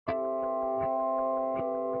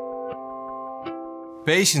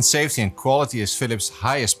Patient safety and quality is Philips'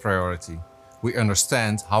 highest priority. We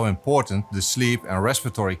understand how important the sleep and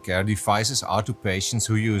respiratory care devices are to patients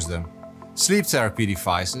who use them. Sleep therapy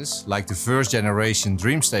devices, like the first generation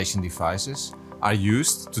DreamStation devices, are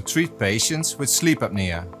used to treat patients with sleep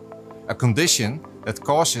apnea, a condition that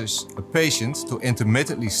causes a patient to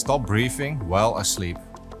intermittently stop breathing while asleep.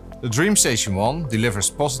 The DreamStation 1 delivers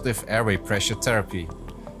positive airway pressure therapy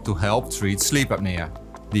to help treat sleep apnea.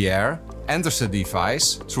 The air enters the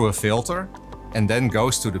device through a filter and then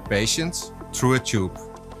goes to the patient through a tube.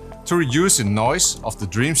 To reduce the noise of the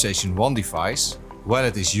DreamStation 1 device while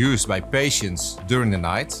it is used by patients during the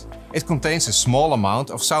night, it contains a small amount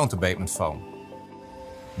of sound abatement foam.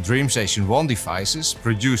 DreamStation 1 devices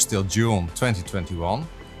produced till June 2021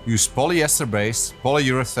 use polyester-based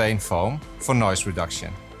polyurethane foam for noise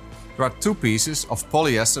reduction. There are two pieces of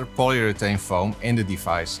polyester-polyurethane foam in the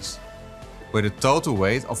devices, with a total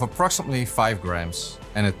weight of approximately 5 grams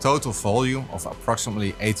and a total volume of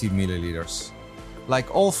approximately 80 milliliters.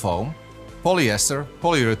 Like all foam,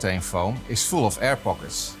 polyester-polyurethane foam is full of air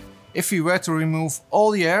pockets. If we were to remove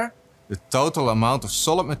all the air, the total amount of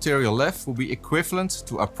solid material left will be equivalent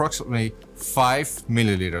to approximately 5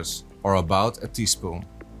 milliliters, or about a teaspoon.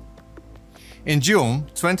 In June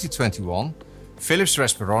 2021, Philips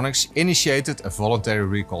Respironics initiated a voluntary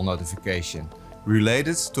recall notification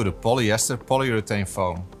related to the polyester-polyurethane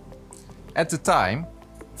foam. At the time,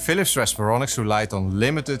 Philips Respironics relied on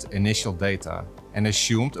limited initial data and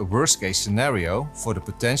assumed a worst-case scenario for the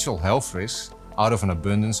potential health risks out of an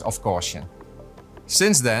abundance of caution.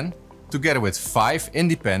 Since then, together with 5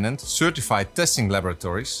 independent certified testing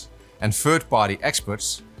laboratories and third-party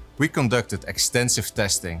experts, we conducted extensive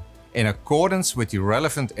testing in accordance with the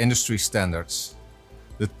relevant industry standards.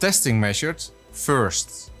 The testing measured,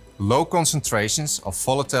 first, low concentrations of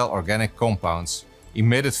volatile organic compounds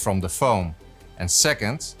emitted from the foam, and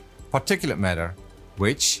second, particulate matter,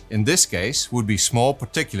 which in this case would be small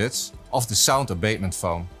particulates of the sound abatement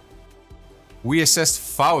foam. We assessed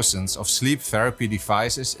thousands of sleep therapy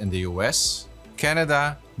devices in the US,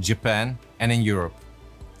 Canada, Japan and in Europe.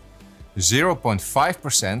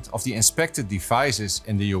 0.5% of the inspected devices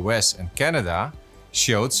in the US and Canada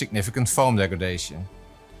showed significant foam degradation.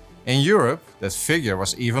 In Europe, that figure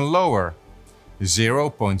was even lower,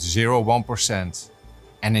 0.01%,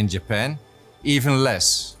 and in Japan, even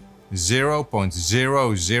less,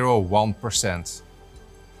 0.001%.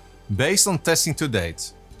 Based on testing to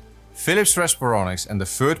date, Philips Respironics and the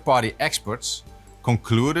third-party experts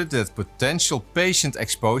concluded that potential patient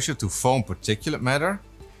exposure to foam particulate matter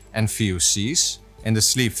and VOCs in the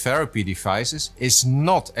sleep therapy devices is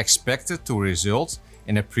not expected to result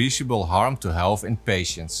in appreciable harm to health in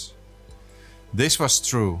patients. This was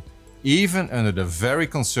true even under the very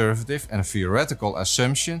conservative and theoretical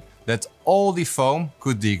assumption that all the foam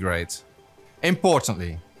could degrade.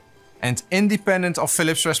 Importantly, and independent of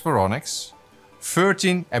Philips Respironics,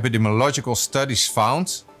 13 epidemiological studies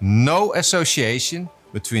found no association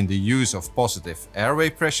between the use of positive airway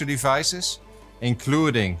pressure devices,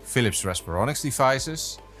 including Philips Respironics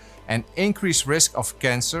devices, and increased risk of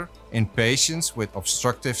cancer in patients with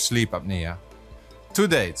obstructive sleep apnea. To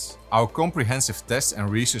date, our comprehensive test and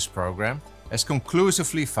research program has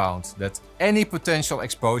conclusively found that any potential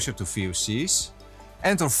exposure to VOCs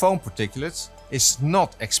and/or foam particulates is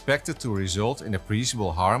not expected to result in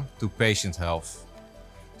appreciable harm to patient health.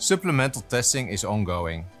 Supplemental testing is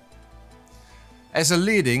ongoing. As a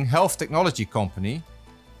leading health technology company,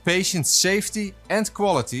 patient safety and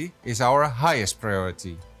quality is our highest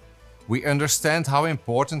priority. We understand how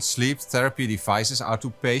important sleep therapy devices are to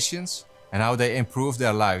patients and how they improve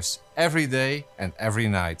their lives every day and every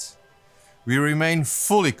night. We remain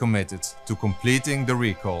fully committed to completing the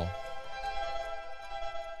recall.